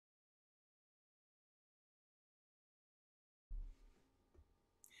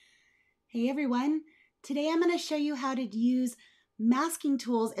Hey everyone, today I'm going to show you how to use masking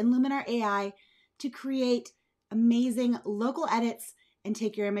tools in Luminar AI to create amazing local edits and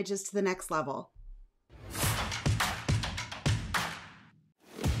take your images to the next level.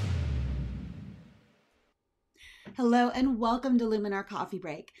 Hello and welcome to Luminar Coffee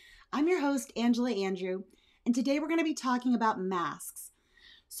Break. I'm your host, Angela Andrieux, and today we're going to be talking about masks.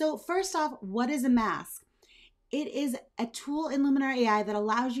 So first off, what is a mask? It is a tool in Luminar AI that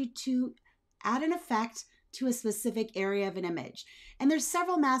allows you to add an effect to a specific area of an image. And there's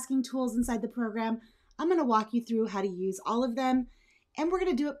several masking tools inside the program. I'm going to walk you through how to use all of them, and we're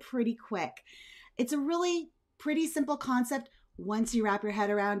going to do it pretty quick. It's a really pretty simple concept once you wrap your head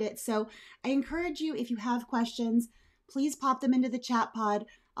around it. So I encourage you, if you have questions, please pop them into the chat pod.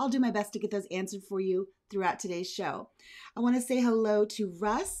 I'll do my best to get those answered for you throughout today's show. I want to say hello to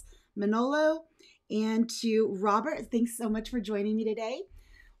Russ, Manolo, and to Robert. Thanks so much for joining me today.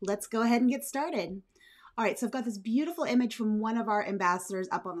 Let's go ahead and get started. All right, so I've got this beautiful image from one of our ambassadors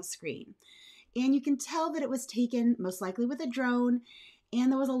up on the screen. And you can tell that it was taken most likely with a drone,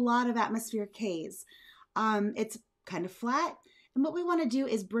 and there was a lot of atmospheric haze. It's kind of flat, and what we want to do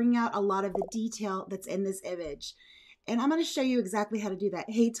is bring out a lot of the detail that's in this image. And I'm going to show you exactly how to do that.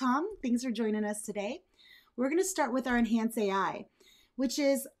 Hey Tom, thanks for joining us today. We're going to start with our Enhance AI, which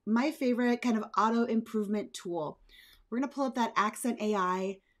is my favorite kind of auto improvement tool. We're going to pull up that Accent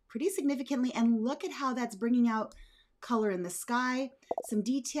AI pretty significantly and look at how that's bringing out color in the sky, some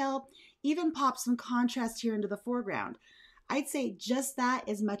detail, even pop some contrast here into the foreground. I'd say just that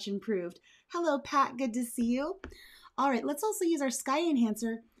is much improved. Hello, Pat, good to see you. All right, let's also use our sky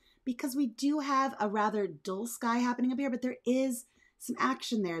enhancer because we do have a rather dull sky happening up here, but there is some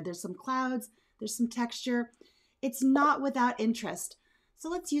action there. There's some clouds, there's some texture. It's not without interest. So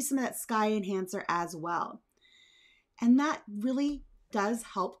let's use some of that sky enhancer as well. And that really does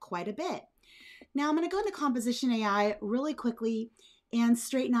help quite a bit. Now I'm going to go into Composition AI really quickly and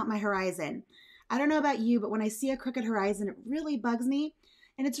straighten out my horizon. I don't know about you, but when I see a crooked horizon, it really bugs me.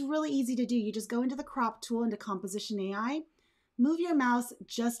 And it's really easy to do. You just go into the crop tool into Composition AI, move your mouse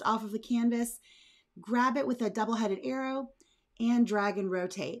just off of the canvas, grab it with a double-headed arrow, and drag and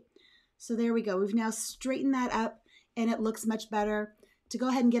rotate. So there we go. We've now straightened that up and it looks much better. To go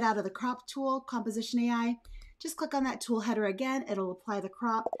ahead and get out of the crop tool, Composition AI, just click on that tool header again. It'll apply the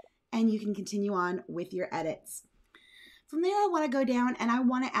crop and you can continue on with your edits. From there, I want to go down and I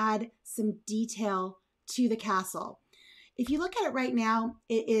want to add some detail to the castle. If you look at it right now,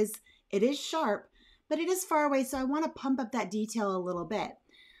 it is sharp, but it is far away, so I want to pump up that detail a little bit.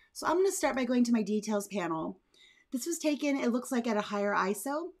 So I'm going to start by going to my details panel. This was taken, it looks like at a higher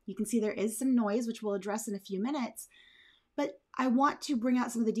ISO. You can see there is some noise, which we'll address in a few minutes, but I want to bring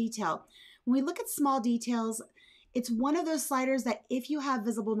out some of the detail. When we look at small details, it's one of those sliders that if you have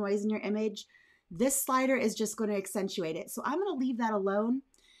visible noise in your image, this slider is just going to accentuate it. So I'm going to leave that alone,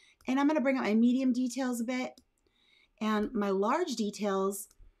 and I'm going to bring up my medium details a bit and my large details,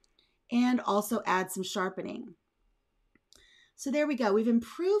 and also add some sharpening. So there we go. We've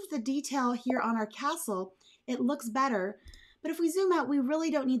improved the detail here on our castle. It looks better, but if we zoom out, we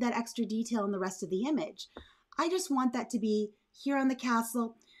really don't need that extra detail in the rest of the image. I just want that to be here on the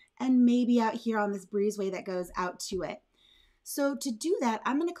castle and maybe out here on this breezeway that goes out to it. So to do that,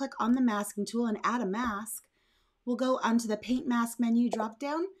 I'm going to click on the masking tool and add a mask. We'll go onto the Paint Mask menu drop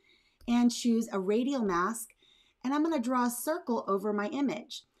down and choose a radial mask, and I'm going to draw a circle over my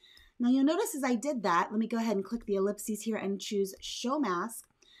image. Now you'll notice as I did that, let me go ahead and click the ellipses here and choose Show Mask.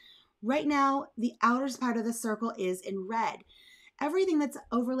 Right now, the outer part of the circle is in red. Everything that's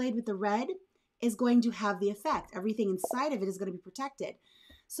overlaid with the red is going to have the effect. Everything inside of it is going to be protected.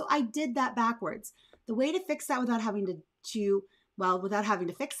 So I did that backwards. The way to fix that without having to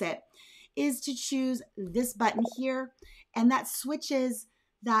fix it is to choose this button here, and that switches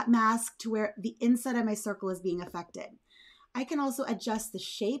that mask to where the inside of my circle is being affected. I can also adjust the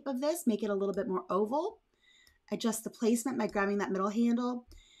shape of this, make it a little bit more oval, adjust the placement by grabbing that middle handle,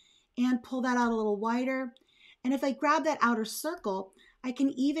 and pull that out a little wider. And if I grab that outer circle, I can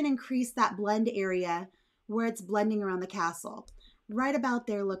even increase that blend area where it's blending around the castle. Right about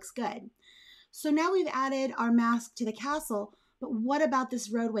there looks good. So now we've added our mask to the castle, but what about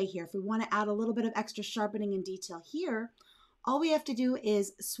this roadway here? If we want to add a little bit of extra sharpening and detail here, all we have to do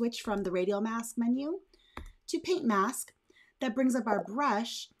is switch from the radial mask menu to Paint Mask. That brings up our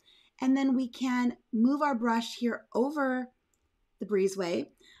brush, and then we can move our brush here over the breezeway.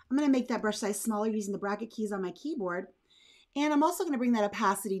 I'm going to make that brush size smaller using the bracket keys on my keyboard, and I'm also going to bring that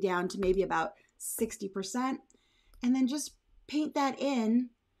opacity down to maybe about 60%, and then just paint that in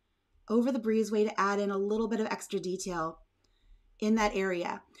over the breezeway to add in a little bit of extra detail in that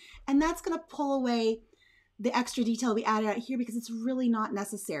area. And that's going to pull away the extra detail we added out here because it's really not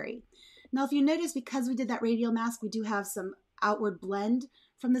necessary. Now, if you notice, because we did that radial mask, we do have some outward blend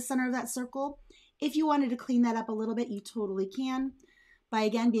from the center of that circle. If you wanted to clean that up a little bit, you totally can by,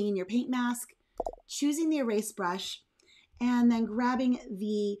 again, being in your paint mask, choosing the erase brush, and then grabbing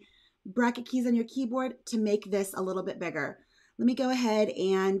the bracket keys on your keyboard to make this a little bit bigger. Let me go ahead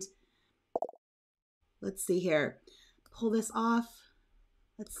and, let's see here, pull this off.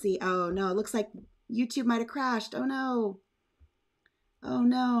 Let's see. Oh no, it looks like YouTube might have crashed. Oh no. Oh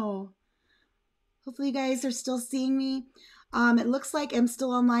no. Hopefully you guys are still seeing me. It looks like I'm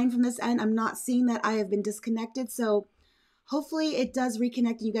still online from this end. I'm not seeing that I have been disconnected. So hopefully it does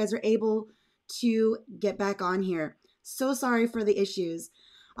reconnect and you guys are able to get back on here. So sorry for the issues.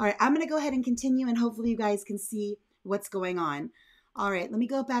 All right, I'm going to go ahead and continue and hopefully you guys can see what's going on. All right, let me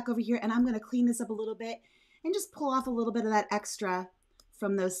go back over here and I'm going to clean this up a little bit and just pull off a little bit of that extra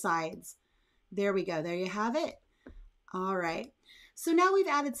from those sides. There we go. There you have it. All right. So now we've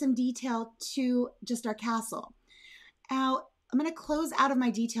added some detail to just our castle. Now I'm going to close out of my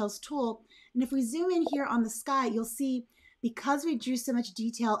details tool. And if we zoom in here on the sky, you'll see because we drew so much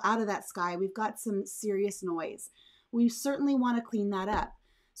detail out of that sky, we've got some serious noise. We certainly want to clean that up.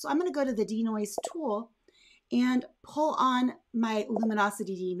 So I'm going to go to the denoise tool and pull on my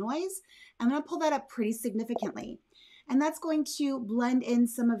luminosity denoise. I'm going to pull that up pretty significantly. And that's going to blend in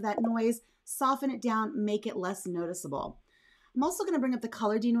some of that noise, soften it down, make it less noticeable. I'm also going to bring up the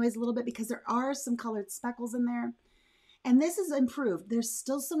color denoise a little bit because there are some colored speckles in there. And this is improved. There's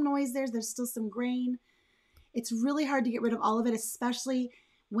still some noise there. There's still some grain. It's really hard to get rid of all of it, especially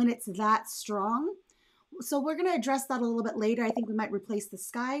when it's that strong. So we're going to address that a little bit later. I think we might replace the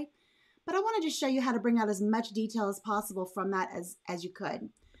sky. But I want to just show you how to bring out as much detail as possible from that as you could.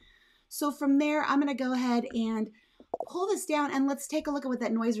 So from there, I'm going to go ahead and pull this down and let's take a look at what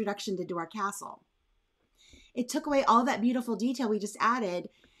that noise reduction did to our castle. It took away all that beautiful detail we just added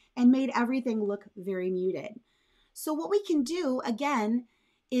and made everything look very muted. So what we can do, again,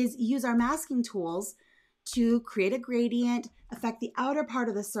 is use our masking tools to create a gradient, affect the outer part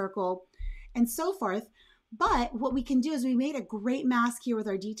of the circle, and so forth. But what we can do is we made a great mask here with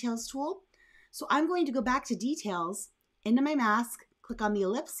our details tool. So I'm going to go back to details, into my mask, click on the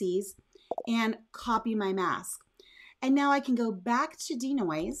ellipses, and copy my mask. And now I can go back to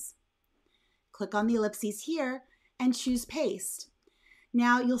denoise, click on the ellipses here, and choose paste.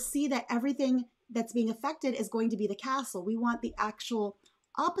 Now you'll see that everything that's being affected is going to be the castle. We want the actual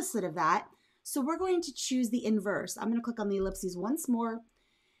opposite of that. So we're going to choose the inverse. I'm going to click on the ellipses once more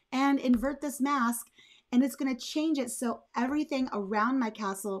and invert this mask, and it's going to change it so everything around my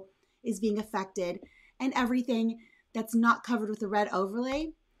castle is being affected and everything that's not covered with the red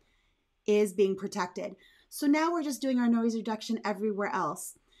overlay is being protected. So now we're just doing our noise reduction everywhere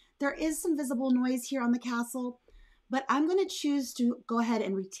else. There is some visible noise here on the castle, but I'm going to choose to go ahead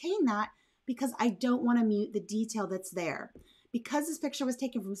and retain that because I don't want to mute the detail that's there. Because this picture was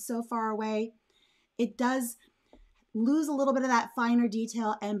taken from so far away, it does lose a little bit of that finer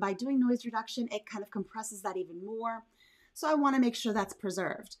detail, and by doing noise reduction, it kind of compresses that even more. So I want to make sure that's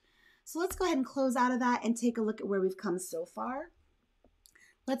preserved. So let's go ahead and close out of that and take a look at where we've come so far.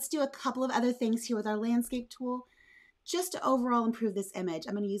 Let's do a couple of other things here with our landscape tool just to overall improve this image.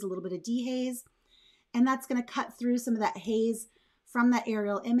 I'm going to use a little bit of dehaze, and that's going to cut through some of that haze from that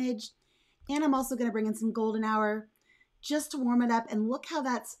aerial image. And I'm also going to bring in some golden hour just to warm it up, and look how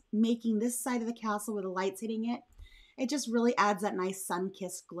that's making this side of the castle where the light's hitting it. It just really adds that nice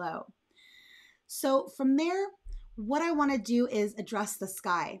sun-kissed glow. So from there, what I want to do is address the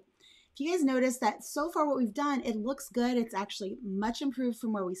sky. If you guys notice that so far what we've done, it looks good. It's actually much improved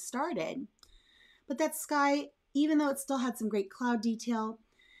from where we started. But that sky, even though it still had some great cloud detail,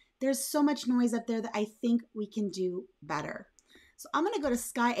 there's so much noise up there that I think we can do better. So I'm going to go to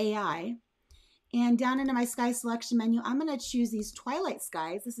Sky AI, and down into my sky selection menu, I'm going to choose these twilight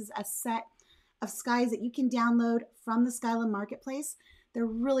skies. This is a set of skies that you can download from the Skylum Marketplace. They're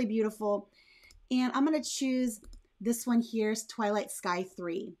really beautiful. And I'm going to choose this one here, Twilight Sky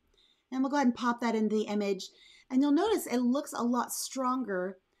 3. And we'll go ahead and pop that into the image. And you'll notice it looks a lot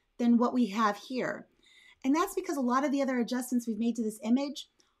stronger than what we have here. And that's because a lot of the other adjustments we've made to this image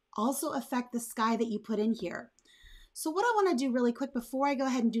also affect the sky that you put in here. So what I want to do really quick before I go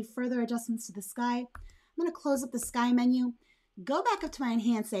ahead and do further adjustments to the sky, I'm going to close up the sky menu, go back up to my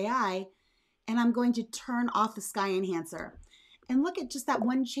Enhance AI, and I'm going to turn off the sky enhancer. And look at just that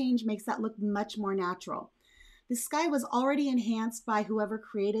one change makes that look much more natural. The sky was already enhanced by whoever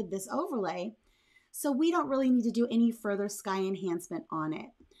created this overlay, so we don't really need to do any further sky enhancement on it.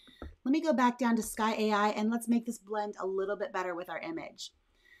 Let me go back down to Sky AI and let's make this blend a little bit better with our image.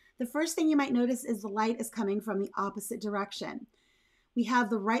 The first thing you might notice is the light is coming from the opposite direction. We have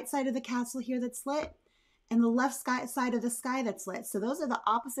the right side of the castle here that's lit and the left side of the sky that's lit. So those are the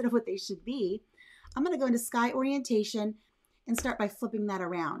opposite of what they should be. I'm going to go into sky orientation and start by flipping that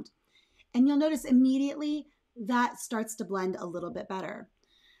around. And you'll notice immediately that starts to blend a little bit better.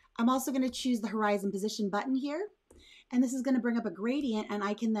 I'm also going to choose the horizon position button here. And this is going to bring up a gradient, and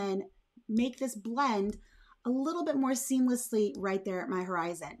I can then make this blend a little bit more seamlessly right there at my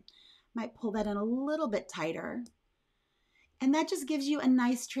horizon. Might pull that in a little bit tighter. And that just gives you a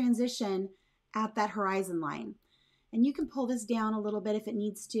nice transition at that horizon line. And you can pull this down a little bit if it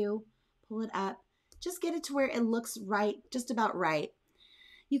needs to. Pull it up. Just get it to where it looks right, just about right.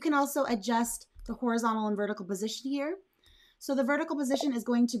 You can also adjust the horizontal and vertical position here. So the vertical position is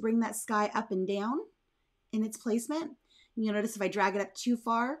going to bring that sky up and down in its placement. You'll notice if I drag it up too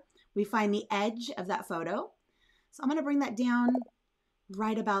far, we find the edge of that photo. So I'm going to bring that down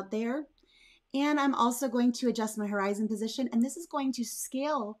right about there. And I'm also going to adjust my horizon position, and this is going to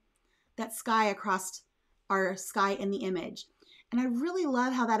scale that sky across our sky in the image. And I really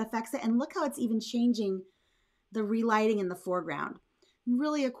love how that affects it, and look how it's even changing the relighting in the foreground.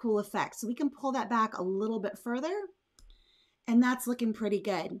 Really a cool effect. So we can pull that back a little bit further, and that's looking pretty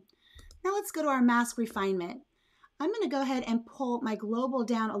good. Now let's go to our mask refinement. I'm going to go ahead and pull my global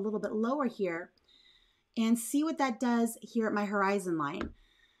down a little bit lower here and see what that does here at my horizon line.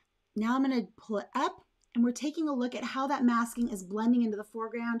 Now I'm going to pull it up, and we're taking a look at how that masking is blending into the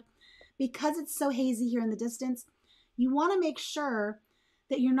foreground. Because it's so hazy here in the distance, you want to make sure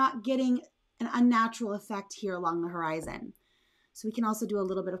that you're not getting an unnatural effect here along the horizon. So we can also do a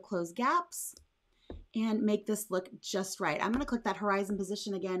little bit of closed gaps and make this look just right. I'm going to click that horizon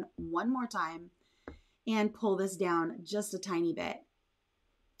position again one more time and pull this down just a tiny bit.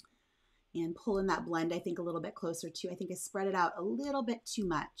 And pull in that blend, I think, a little bit closer too. I think I spread it out a little bit too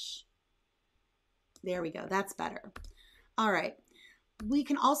much. There we go. That's better. All right. We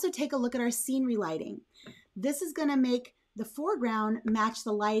can also take a look at our scene relighting. This is going to make the foreground match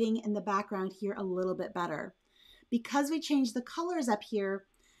the lighting in the background here a little bit better. Because we changed the colors up here,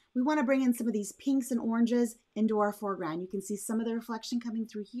 we want to bring in some of these pinks and oranges into our foreground. You can see some of the reflection coming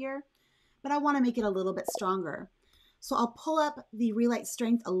through here, but I want to make it a little bit stronger. So I'll pull up the relight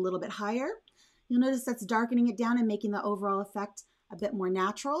strength a little bit higher. You'll notice that's darkening it down and making the overall effect a bit more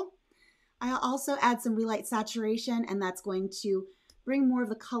natural. I'll also add some relight saturation, and that's going to bring more of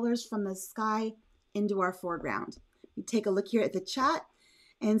the colors from the sky into our foreground. You take a look here at the chat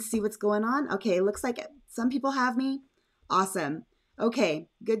and see what's going on. Okay, it looks like some people have me. Awesome. Okay,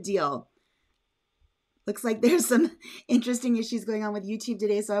 good deal. Looks like there's some interesting issues going on with YouTube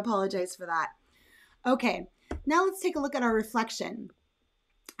today, so I apologize for that. Okay, now let's take a look at our reflection.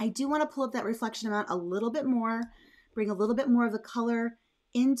 I do want to pull up that reflection amount a little bit more, bring a little bit more of the color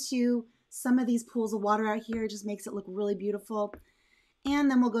into some of these pools of water out here. It just makes it look really beautiful.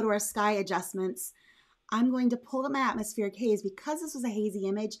 And then we'll go to our sky adjustments. I'm going to pull up my atmospheric haze. Because this was a hazy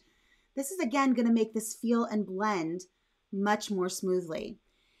image, this is again going to make this feel and blend much more smoothly.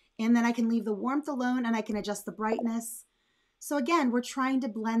 And then I can leave the warmth alone, and I can adjust the brightness. So again, we're trying to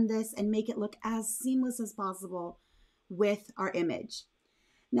blend this and make it look as seamless as possible with our image.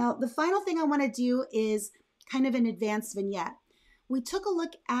 Now, the final thing I want to do is kind of an advanced vignette. We took a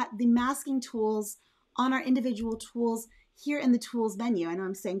look at the masking tools on our individual tools here in the tools menu. I know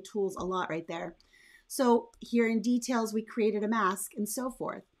I'm saying tools a lot right there. So here in details, we created a mask and so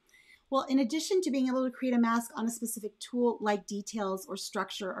forth. Well, in addition to being able to create a mask on a specific tool like details or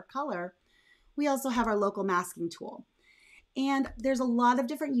structure or color, we also have our local masking tool. And there's a lot of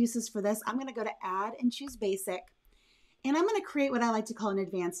different uses for this. I'm going to go to add and choose basic. And I'm going to create what I like to call an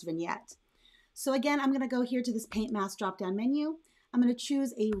advanced vignette. So again, I'm going to go here to this paint mask drop-down menu. I'm going to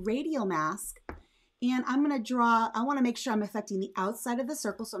choose a radial mask. And I'm going to draw, I want to make sure I'm affecting the outside of the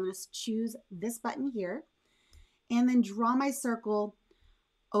circle. So I'm going to choose this button here and then draw my circle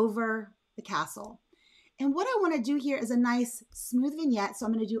over the castle. And what I want to do here is a nice smooth vignette. So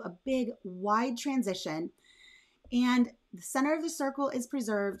I'm going to do a big wide transition, and the center of the circle is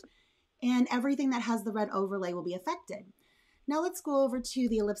preserved and everything that has the red overlay will be affected. Now let's go over to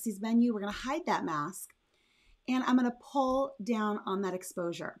the ellipses menu. We're going to hide that mask, and I'm going to pull down on that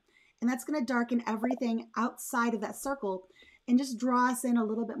exposure. And that's going to darken everything outside of that circle and just draw us in a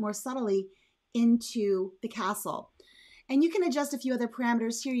little bit more subtly into the castle. And you can adjust a few other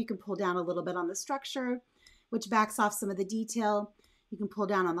parameters here. You can pull down a little bit on the structure, which backs off some of the detail. You can pull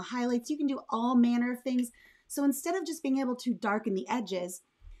down on the highlights. You can do all manner of things. So instead of just being able to darken the edges,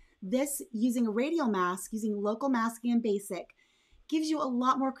 this, using a radial mask, using local masking and basic, gives you a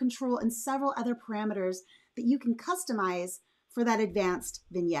lot more control and several other parameters that you can customize for that advanced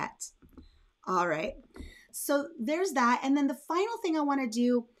vignette. All right, so there's that. And then the final thing I want to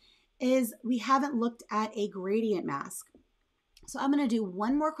do is we haven't looked at a gradient mask. So I'm going to do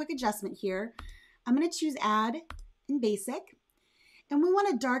one more quick adjustment here. I'm going to choose Add in Basic. And we want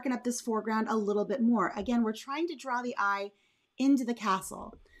to darken up this foreground a little bit more. Again, we're trying to draw the eye into the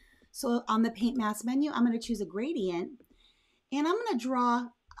castle. So on the Paint Mask menu, I'm going to choose a gradient. And I'm going to draw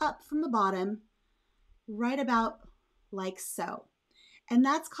up from the bottom right about like so. And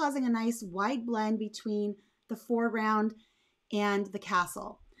that's causing a nice wide blend between the foreground and the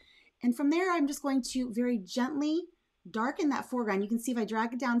castle. And from there, I'm just going to very gently darken that foreground. You can see if I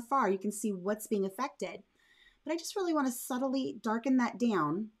drag it down far, you can see what's being affected. But I just really want to subtly darken that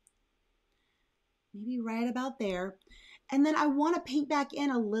down, maybe right about there. And then I want to paint back in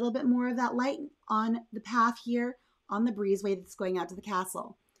a little bit more of that light on the path here on the breezeway that's going out to the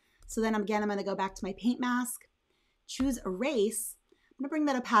castle. So then again, I'm going to go back to my paint mask, choose Erase. I'm going to bring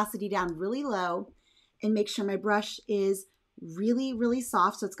that opacity down really low and make sure my brush is really, really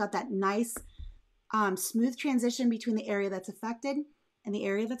soft. So it's got that nice smooth transition between the area that's affected and the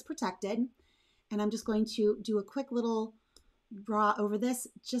area that's protected. And I'm just going to do a quick little draw over this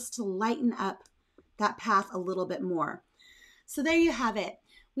just to lighten up that path a little bit more. So there you have it.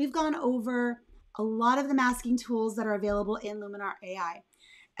 We've gone over a lot of the masking tools that are available in Luminar AI.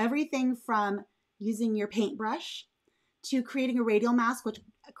 Everything from using your paintbrush to creating a radial mask, which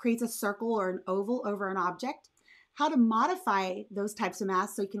creates a circle or an oval over an object, how to modify those types of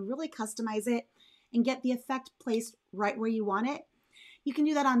masks so you can really customize it and get the effect placed right where you want it. You can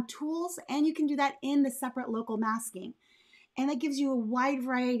do that on tools, and you can do that in the separate local masking. And that gives you a wide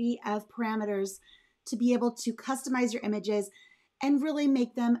variety of parameters to be able to customize your images and really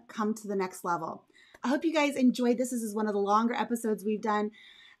make them come to the next level. I hope you guys enjoyed this. This is one of the longer episodes we've done,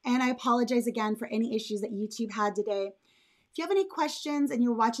 and I apologize again for any issues that YouTube had today. If you have any questions and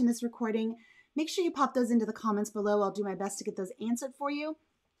you're watching this recording, make sure you pop those into the comments below. I'll do my best to get those answered for you.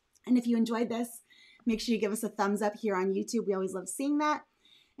 And if you enjoyed this, make sure you give us a thumbs up here on YouTube. We always love seeing that.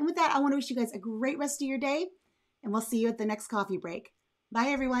 And with that, I want to wish you guys a great rest of your day, and we'll see you at the next coffee break. Bye,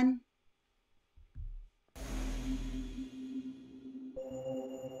 everyone.